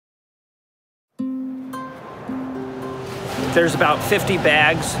There's about 50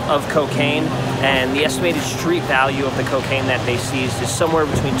 bags of cocaine, and the estimated street value of the cocaine that they seized is somewhere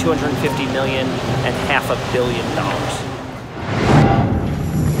between $250 million and $500 million.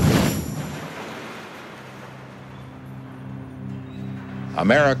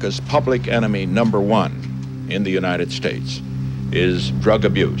 America's public enemy number one in the United States is drug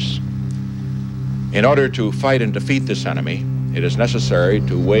abuse. In order to fight and defeat this enemy, it is necessary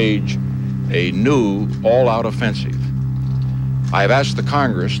to wage a new all-out offensive. I have asked the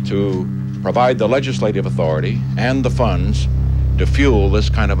Congress to provide the legislative authority and the funds to fuel this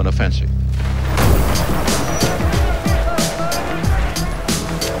kind of an offensive.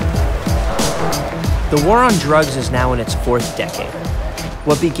 The war on drugs is now in its fourth decade.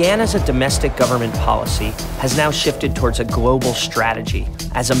 What began as a domestic government policy has now shifted towards a global strategy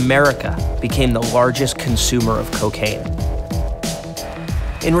as America became the largest consumer of cocaine.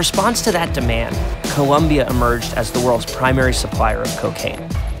 In response to that demand, Colombia emerged as the world's primary supplier of cocaine.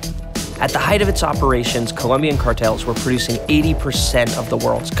 At the height of its operations, Colombian cartels were producing 80% of the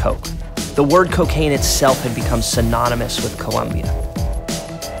world's coke. The word cocaine itself had become synonymous with Colombia.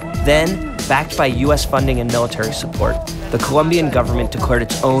 Then, backed by US funding and military support, the Colombian government declared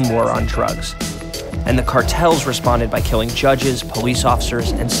its own war on drugs. And the cartels responded by killing judges, police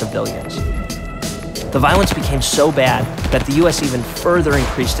officers, and civilians. The violence became so bad that the US even further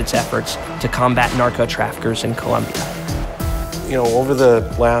increased its efforts to combat narco-traffickers in Colombia. You know, over the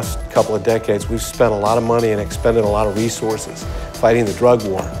last couple of decades, we've spent a lot of money and expended a lot of resources fighting the drug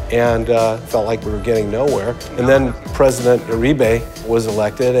war, and felt like we were getting nowhere. And then President Uribe was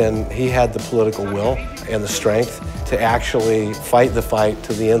elected, and he had the political will and the strength to actually fight the fight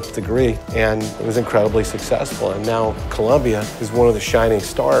to the nth degree, and it was incredibly successful. And now Colombia is one of the shining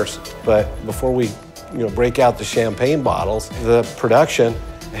stars. But before we break out the champagne bottles, the production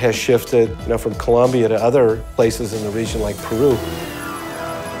has shifted from Colombia to other places in the region like Peru.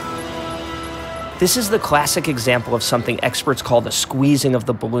 This is the classic example of something experts call the squeezing of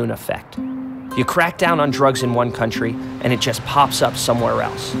the balloon effect. You crack down on drugs in one country, and it just pops up somewhere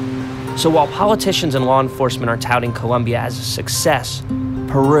else. So while politicians and law enforcement are touting Colombia as a success,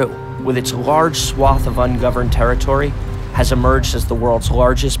 Peru, with its large swath of ungoverned territory, has emerged as the world's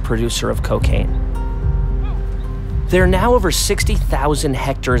largest producer of cocaine. There are now over 60,000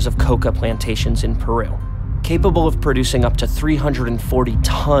 hectares of coca plantations in Peru, capable of producing up to 340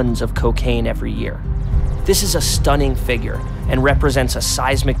 tons of cocaine every year. This is a stunning figure and represents a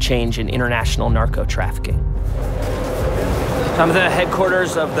seismic change in international narco-trafficking. I'm at the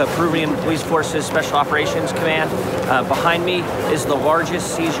headquarters of the Peruvian Police Force's Special Operations Command. Behind me is the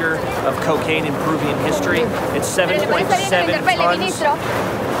largest seizure of cocaine in Peruvian history. It's 7.7 tons.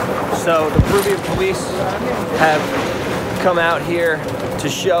 So the Peruvian police have come out here to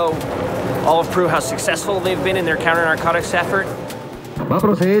show all of Peru how successful they've been in their counter-narcotics effort. Va a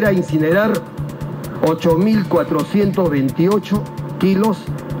proceder a incinerar 8.428 kilos,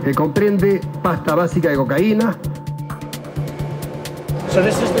 que comprende pasta básica de cocaína. So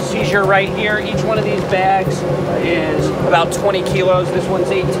this is the seizure right here. Each one of these bags is about 20 kilos. This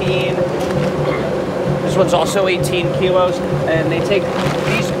one's 18. This one's also 18 kilos. And they take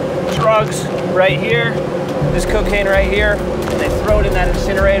these drugs right here, this cocaine right here, and they throw it in that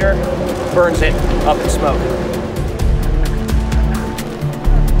incinerator, burns it up in smoke.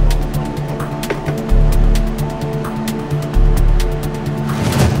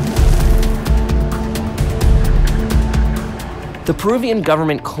 The Peruvian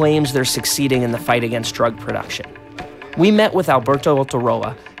government claims they're succeeding in the fight against drug production. We met with Alberto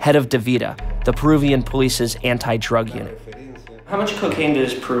Otorola, head of DeVita, the Peruvian police's anti-drug unit. How much cocaine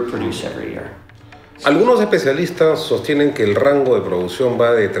does Peru produce every year? Algunos especialistas sostienen que el rango de producción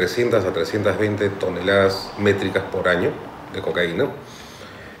va de 300 a 320 toneladas métricas por año de cocaína.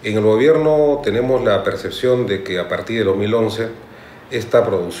 En el gobierno tenemos la percepción de que a partir de 2011 esta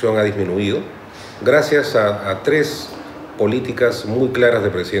producción ha disminuido gracias a tres políticas muy claras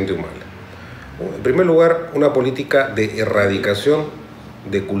del presidente Humala. En primer lugar, una política de erradicación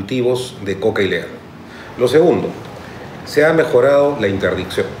de cultivos de coca ilegal. Lo segundo, se ha mejorado la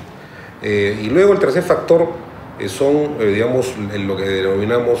interdicción. Y luego el tercer factor son, digamos, lo que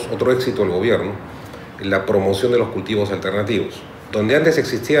denominamos otro éxito del gobierno, la promoción de los cultivos alternativos. Donde antes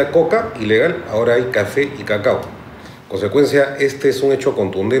existía coca ilegal, ahora hay café y cacao. En consecuencia, este es un hecho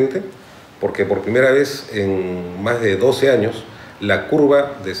contundente, porque por primera vez en más de 12 años, la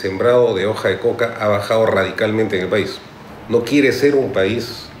curva de sembrado de hoja de coca ha bajado radicalmente en el país. No quiere ser un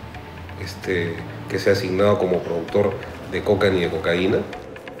país que sea asignado como productor de coca ni de cocaína.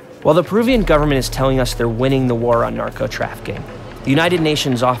 While the Peruvian government is telling us they're winning the war on narco-trafficking, The United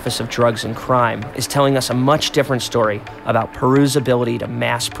Nations Office of Drugs and Crime is telling us a much different story about Peru's ability to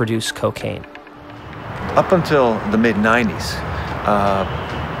mass produce cocaine. Up until the mid-90s,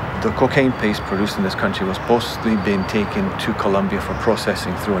 the cocaine paste produced in this country was mostly being taken to Colombia for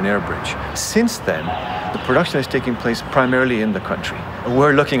processing through an air bridge. Since then, the production is taking place primarily in the country.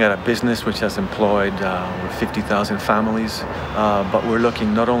 We're looking at a business which has employed 50,000 families, but we're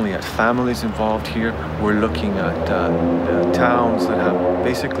looking not only at families involved here, we're looking at towns that have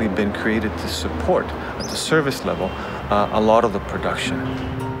basically been created to support, at the service level, a lot of the production.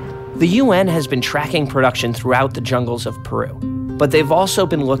 The UN has been tracking production throughout the jungles of Peru, but they've also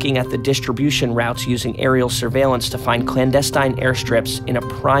been looking at the distribution routes using aerial surveillance to find clandestine airstrips in a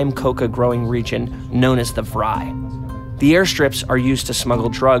prime coca growing region known as the VRAI. The airstrips are used to smuggle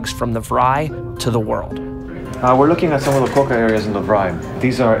drugs from the VRAI to the world. We're looking at some of the coca areas in the VRAI.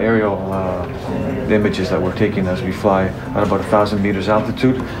 These are aerial images that we're taking as we fly at about 1,000 meters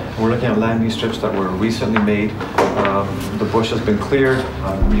altitude. We're looking at landing strips that were recently made. The bush has been cleared.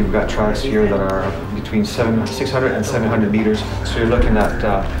 You've got tracks here that are between 600 and 700 meters. So you're looking at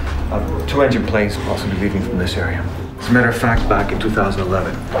 2-engine planes possibly leaving from this area. As a matter of fact, back in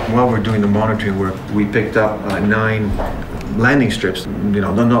 2011, while we're doing the monitoring work, we picked up 9 landing strips, they're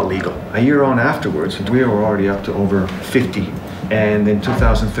not legal. A year on afterwards, we were already up to over 50. And in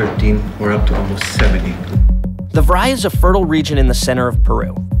 2013, we're up to almost 70. The VRAI is a fertile region in the center of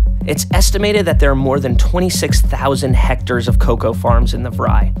Peru. It's estimated that there are more than 26,000 hectares of cocoa farms in the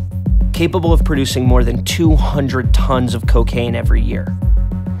VRAI, capable of producing more than 200 tons of cocaine every year.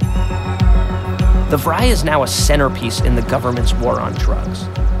 The VRAI is now a centerpiece in the government's war on drugs.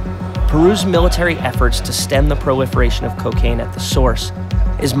 Peru's military efforts to stem the proliferation of cocaine at the source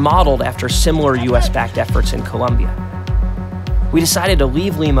is modeled after similar US-backed efforts in Colombia. We decided to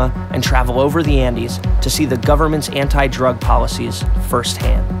leave Lima and travel over the Andes to see the government's anti-drug policies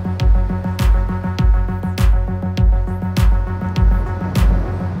firsthand.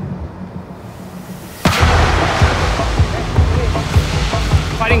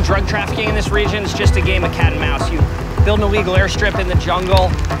 Fighting drug trafficking in this region is just a game of cat and mouse. You build an illegal airstrip in the jungle,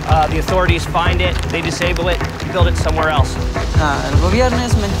 the authorities find it, they disable it, build it somewhere else. El gobierno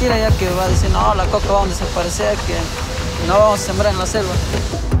es mentira ya que va a decir, no, la coca va a desaparecer, que no vamos a sembrar en la selva.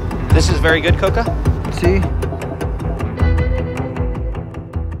 This is very good coca? Sí.